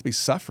people not to be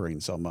suffering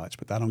so much,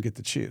 but I don't get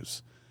to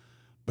choose.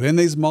 But in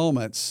these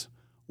moments,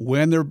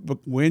 when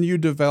you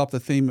develop the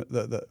theme,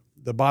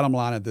 the bottom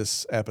line of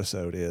this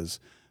episode is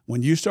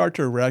when you start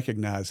to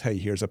recognize, hey,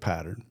 here's a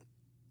pattern.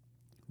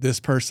 This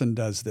person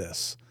does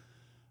this.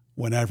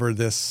 Whenever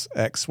this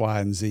X, Y,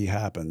 and Z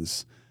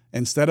happens,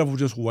 instead of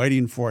just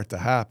waiting for it to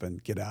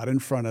happen, get out in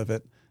front of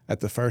it at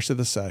the first of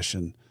the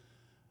session.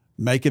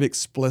 Make it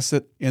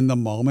explicit in the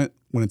moment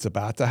when it's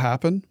about to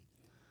happen.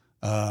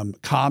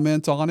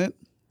 Comment on it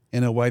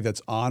in a way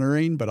that's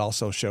honoring, but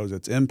also shows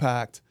its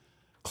impact.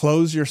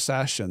 Close your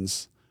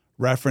sessions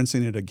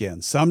referencing it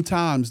again.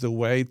 Sometimes the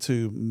way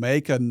to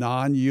make a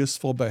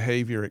non-useful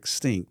behavior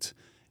extinct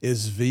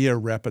is via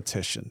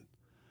repetition.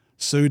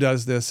 Sue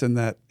does this in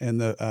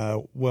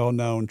the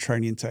well-known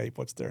training tape.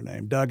 What's their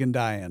name? Doug and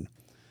Diane.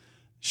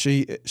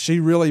 She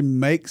really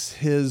makes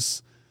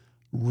his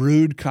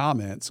rude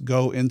comments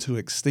go into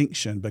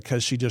extinction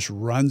because she just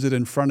runs it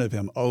in front of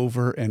him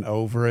over and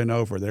over and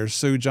over. There's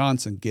Sue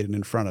Johnson getting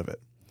in front of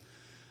it.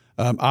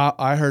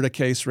 I heard a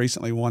case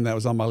recently, one that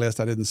was on my list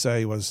I didn't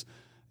say was,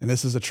 and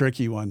this is a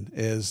tricky one,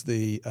 is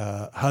the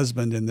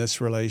husband in this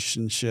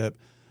relationship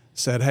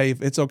said, hey,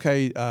 it's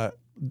okay,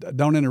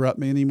 don't interrupt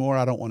me anymore.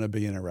 I don't want to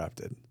be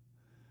interrupted.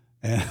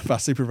 And my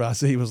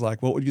supervisor, he was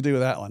like, what would you do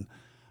with that one?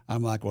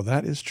 I'm like, well,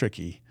 that is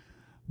tricky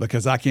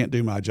because I can't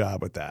do my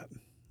job with that.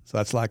 So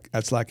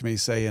that's like me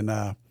saying,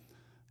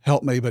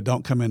 help me, but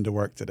don't come into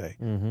work today.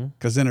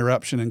 Because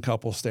interruption in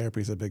couples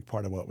therapy is a big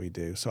part of what we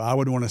do. So I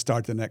would want to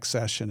start the next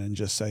session and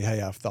just say,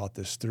 hey, I've thought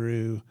this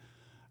through.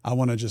 I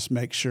want to just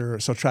make sure.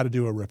 So try to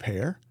do a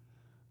repair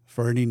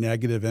for any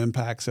negative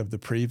impacts of the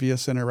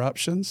previous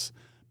interruptions.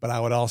 But I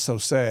would also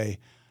say,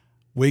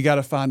 we got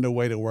to find a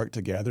way to work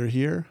together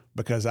here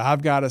because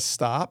I've got to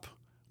stop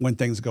when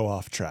things go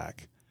off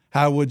track.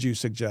 How would you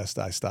suggest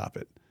I stop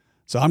it?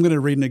 So I'm going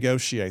to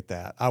renegotiate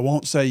that. I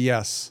won't say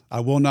yes. I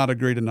will not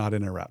agree to not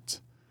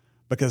interrupt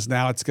because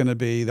now it's going to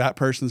be that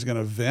person's going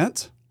to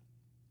vent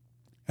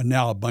and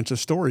now a bunch of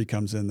story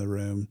comes in the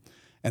room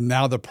and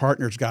now the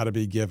partner's got to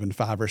be given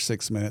 5 or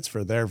 6 minutes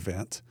for their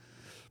vent.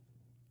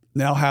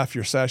 Now half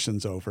your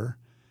session's over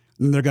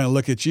and they're going to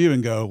look at you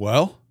and go,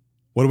 well,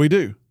 what do we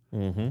do?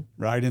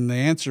 Right? And the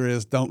answer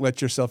is don't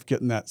let yourself get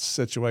in that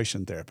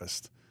situation,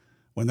 therapist.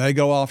 When they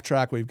go off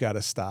track, we've got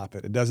to stop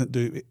it.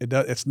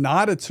 It's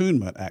not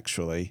attunement,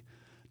 actually,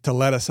 to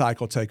let a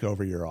cycle take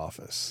over your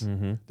office.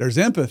 There's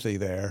empathy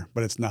there,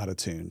 but it's not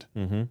attuned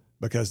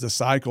because the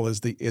cycle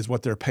is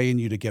what they're paying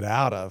you to get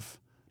out of,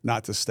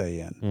 not to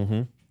stay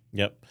in.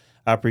 Yep.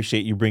 I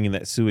appreciate you bringing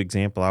that Sue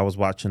example. I was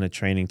watching a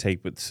training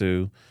tape with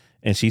Sue,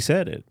 and she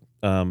said it.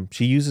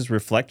 She uses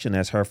reflection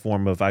as her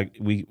form of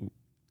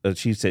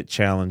she said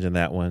challenge in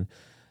that one,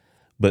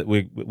 but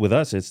with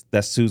us,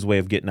 that's Sue's way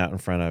of getting out in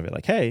front of it.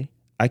 Like, hey,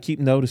 I keep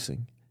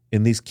noticing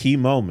in these key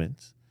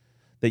moments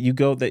that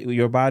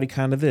your body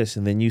kind of this,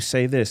 and then you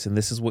say this, and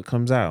this is what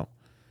comes out.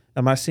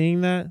 Am I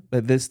seeing that?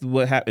 That this is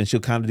what happens? She'll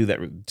kind of do that.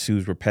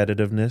 Sue's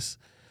repetitiveness,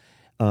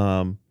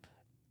 and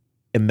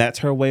that's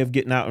her way of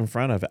getting out in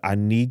front of it. I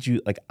need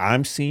you, like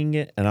I'm seeing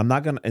it, and I'm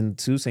not gonna. And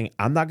Sue's saying,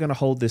 I'm not gonna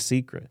hold this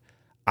secret.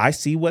 I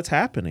see what's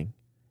happening.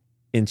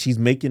 And she's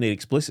making it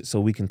explicit so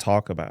we can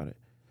talk about it.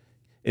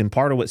 And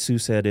part of what Sue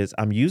said is,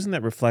 I'm using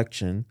that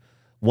reflection,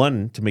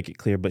 one, to make it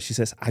clear, but she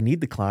says, I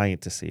need the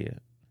client to see it.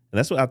 And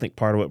that's what I think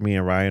part of what me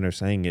and Ryan are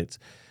saying.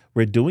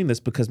 We're doing this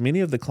because many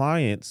of the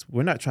clients,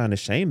 we're not trying to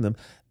shame them.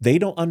 They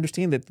don't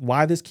understand that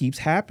why this keeps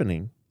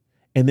happening.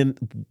 And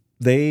then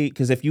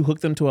because if you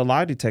hook them to a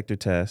lie detector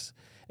test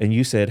and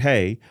you said,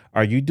 hey,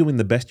 are you doing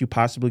the best you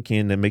possibly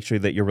can to make sure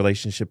that your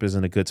relationship is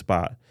in a good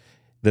spot?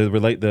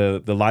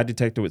 The lie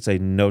detector would say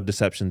no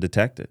deception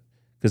detected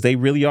because they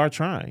really are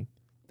trying.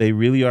 They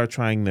really are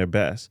trying their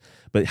best.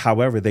 But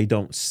however, they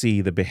don't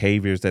see the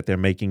behaviors that they're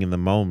making in the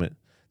moment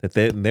that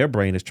their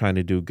brain is trying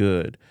to do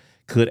good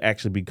could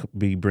actually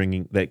be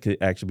bringing that could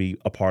actually be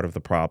a part of the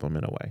problem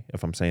in a way.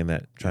 If I'm saying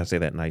that, trying to say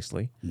that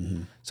nicely.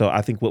 So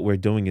I think what we're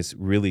doing is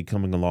really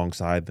coming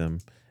alongside them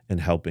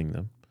and helping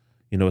them.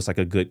 It's like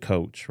a good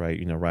coach,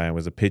 right? Ryan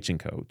was a pitching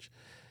coach.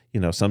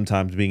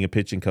 Sometimes being a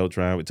pitching coach,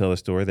 Ryan would tell a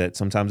story that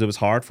sometimes it was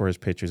hard for his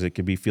pitchers. It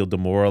could feel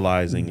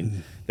demoralizing.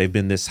 And they've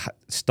been this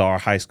star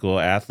high school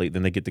athlete.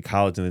 Then they get to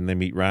college and then they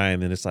meet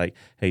Ryan. And it's like,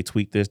 hey,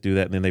 tweak this, do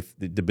that. And then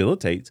it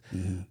debilitates.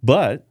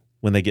 But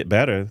when they get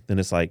better, then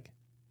it's like,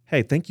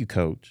 hey, thank you,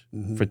 coach,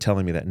 Mm-hmm. for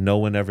telling me that. No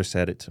one ever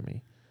said it to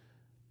me.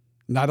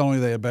 Not only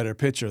are they a better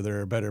pitcher,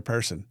 they're a better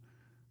person,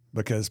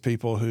 because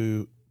people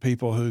who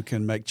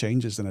can make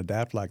changes and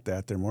adapt like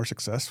that, they're more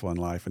successful in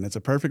life. And it's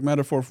a perfect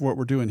metaphor for what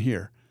we're doing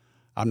here.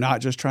 I'm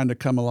not just trying to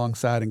come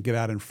alongside and get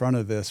out in front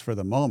of this for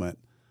the moment,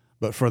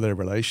 but for their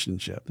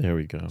relationship. There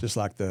we go. Just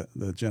like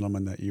the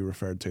gentleman that you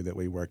referred to that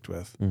we worked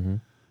with. Mm-hmm.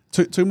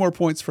 Two more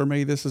points for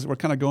me. We're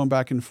kind of going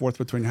back and forth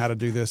between how to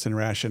do this and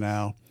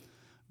rationale.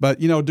 But,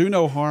 do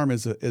no harm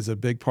is a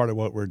big part of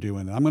what we're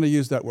doing. And I'm going to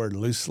use that word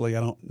loosely. I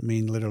don't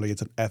mean literally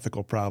it's an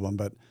ethical problem,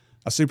 but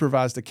I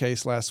supervised a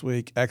case last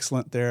week.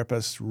 Excellent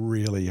therapist,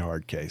 really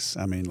hard case.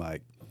 I mean,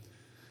 like,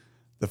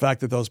 the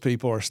fact that those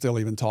people are still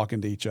even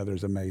talking to each other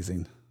is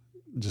amazing,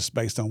 just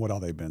based on what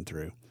all they've been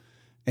through.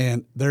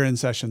 And they're in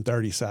session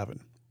 37.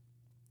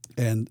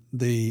 And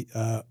the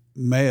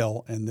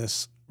male in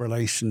this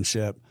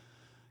relationship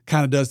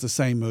kind of does the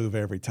same move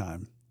every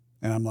time.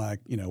 And I'm like,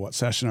 what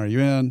session are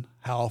you in?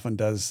 How often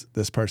does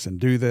this person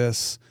do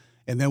this?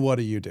 And then what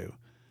do you do?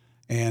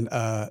 And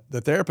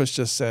the therapist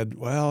just said,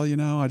 well,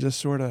 I just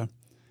sort of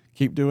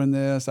keep doing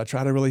this. I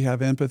try to really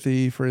have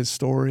empathy for his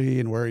story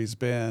and where he's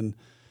been.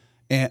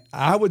 And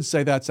I would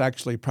say that's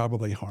actually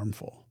probably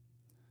harmful.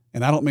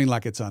 And I don't mean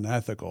like it's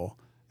unethical.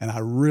 And I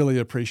really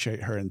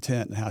appreciate her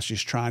intent and how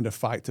she's trying to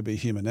fight to be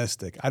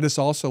humanistic. I just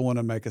also want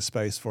to make a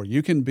space for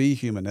you can be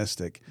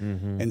humanistic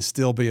and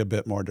still be a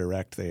bit more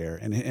direct there.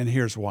 And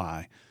here's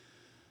why.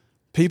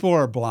 People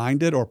are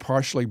blinded or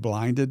partially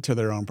blinded to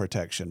their own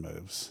protection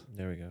moves.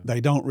 There we go. They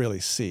don't really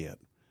see it.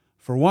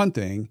 For one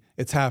thing,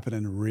 it's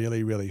happening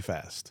really, really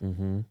fast.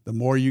 Mm-hmm. The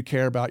more you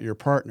care about your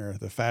partner,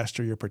 the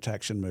faster your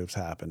protection moves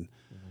happen.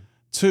 Mm-hmm.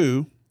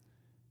 2,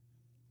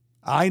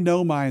 I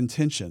know my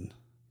intention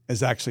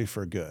is actually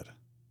for good.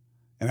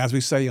 And as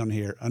we say on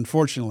here,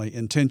 unfortunately,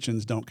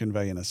 intentions don't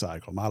convey in a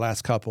cycle. My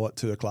last couple at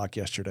 2:00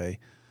 yesterday,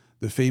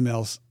 the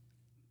females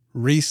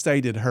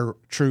restated her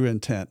true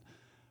intent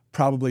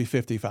probably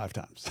 55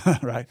 times,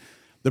 right?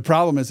 The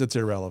problem is it's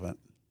irrelevant.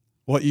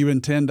 What you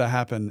intend to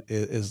happen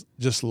is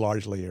just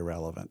largely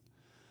irrelevant.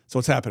 So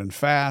it's happening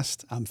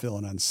fast. I'm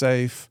feeling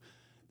unsafe.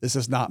 This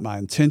is not my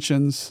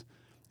intentions.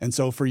 And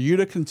so for you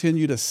to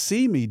continue to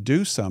see me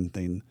do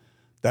something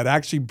that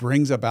actually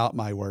brings about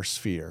my worst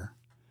fear,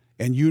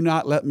 and you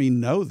not let me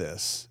know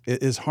this,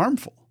 it is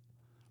harmful.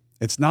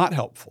 It's not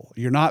helpful.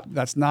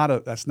 That's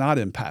not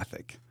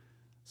empathic.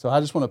 So I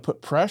just want to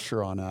put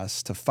pressure on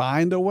us to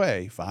find a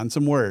way, find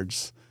some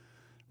words,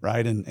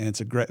 right? And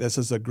this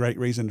is a great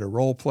reason to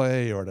role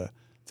play or to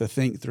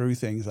think through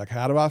things like,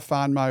 how do I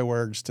find my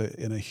words to,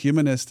 in a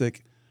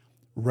humanistic,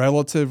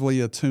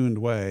 relatively attuned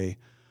way,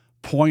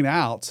 point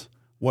out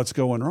what's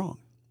going wrong?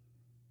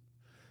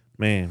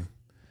 Man.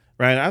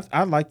 Right.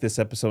 I like this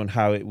episode and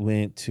how it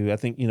went to, I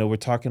think, we're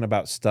talking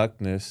about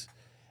stuckness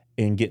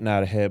and getting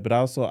out ahead, but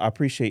also I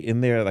appreciate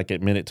in there, like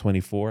at minute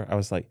 24, I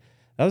was like,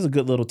 that was a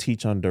good little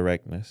teach on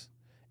directness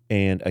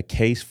and a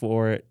case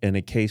for it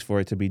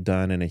to be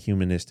done in a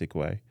humanistic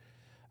way.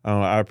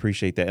 I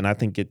appreciate that. And I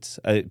think it's,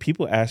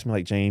 people ask me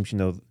like, James,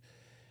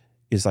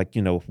 is like,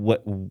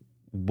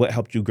 what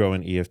helped you grow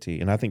in EFT?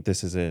 And I think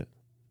this is it.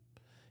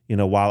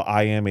 While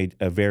I am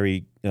a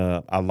very,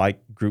 I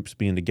like groups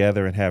being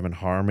together and having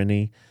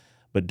harmony,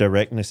 but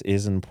directness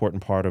is an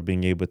important part of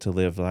being able to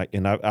live like,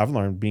 and I've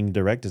learned being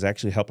direct is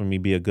actually helping me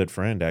be a good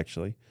friend,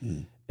 actually.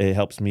 Mm. It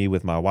helps me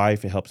with my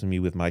wife. It helps me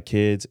with my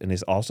kids. And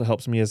it also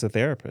helps me as a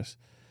therapist.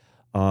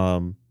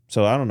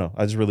 So I don't know.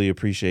 I just really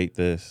appreciate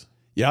this.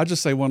 Yeah, I'll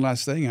just say one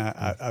last thing.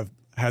 I've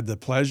had the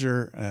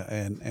pleasure,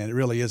 and it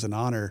really is an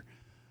honor,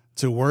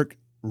 to work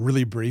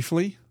really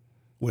briefly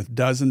with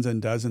dozens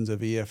and dozens of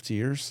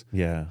EFTers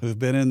who've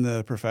been in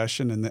the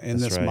profession and in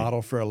this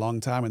model for a long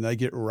time, and they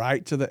get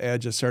right to the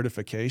edge of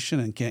certification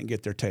and can't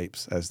get their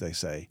tapes, as they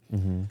say.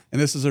 Mm-hmm.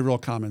 And this is a real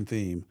common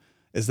theme,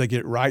 is they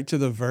get right to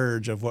the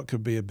verge of what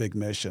could be a big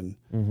mission,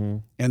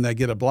 and they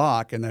get a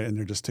block, and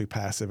they're just too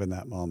passive in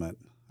that moment.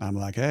 I'm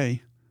like,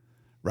 hey,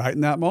 right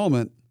in that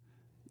moment,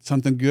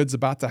 something good's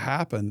about to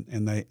happen,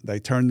 and they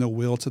turn the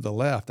wheel to the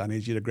left. I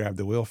need you to grab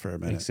the wheel for a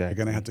minute. Exactly. You're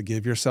going to have to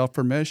give yourself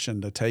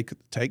permission to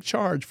take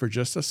charge for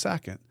just a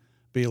second,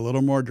 be a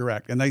little more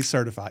direct, and they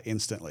certify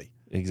instantly.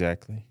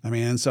 Exactly. I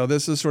mean, and so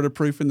this is sort of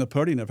proof in the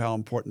pudding of how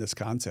important this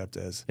concept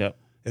is. Yep.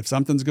 If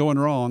something's going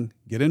wrong,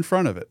 get in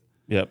front of it.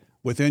 Yep.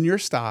 Within your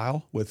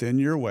style, within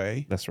your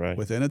way. That's right.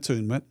 Within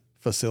attunement,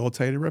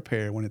 facilitate a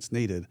repair when it's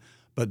needed.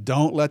 But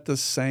don't let the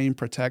same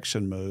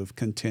protection move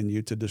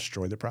continue to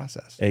destroy the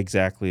process.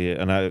 Exactly.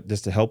 And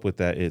just to help with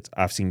that,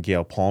 I've seen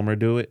Gail Palmer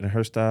do it in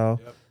her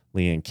style,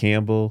 Leanne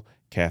Campbell,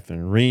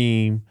 Catherine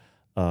Ream,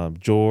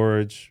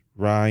 George,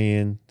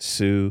 Ryan,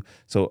 Sue.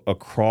 So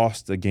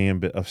across the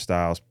gambit of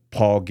styles,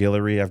 Paul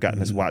Guillory, I've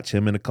gotten to watch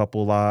him in a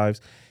couple lives.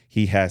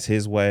 He has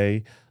his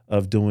way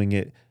of doing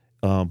it.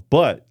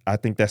 But I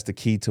think that's the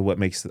key to what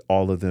makes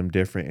all of them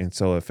different and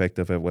so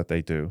effective at what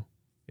they do.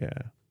 Yeah.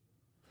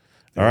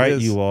 All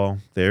right, you all.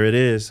 There it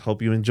is.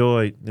 Hope you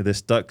enjoyed this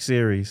Stuck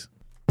series.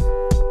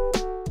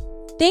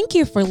 Thank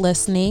you for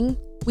listening.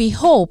 We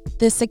hope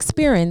this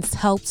experience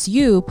helps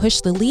you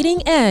push the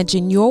leading edge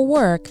in your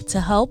work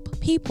to help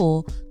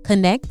people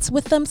connect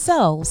with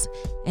themselves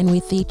and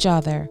with each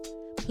other.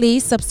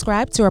 Please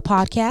subscribe to our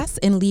podcast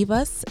and leave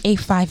us a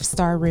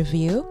 5-star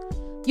review.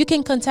 You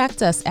can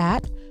contact us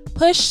at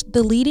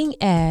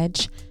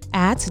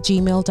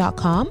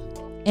pushtheleadingedge@gmail.com,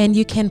 and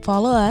you can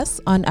follow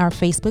us on our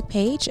Facebook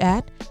page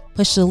at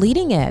Push the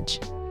Leading Edge.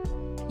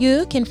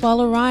 You can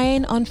follow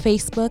Ryan on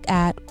Facebook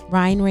at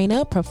Ryan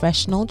Reyna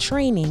Professional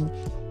Training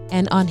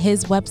and on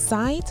his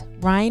website,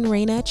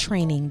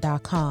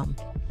 ryanreynatraining.com.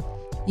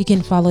 You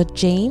can follow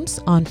James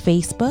on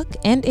Facebook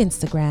and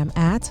Instagram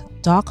at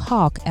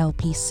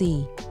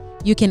DocHawkLPC.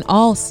 You can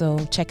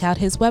also check out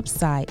his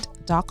website,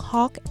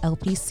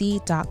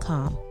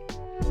 DocHawkLPC.com.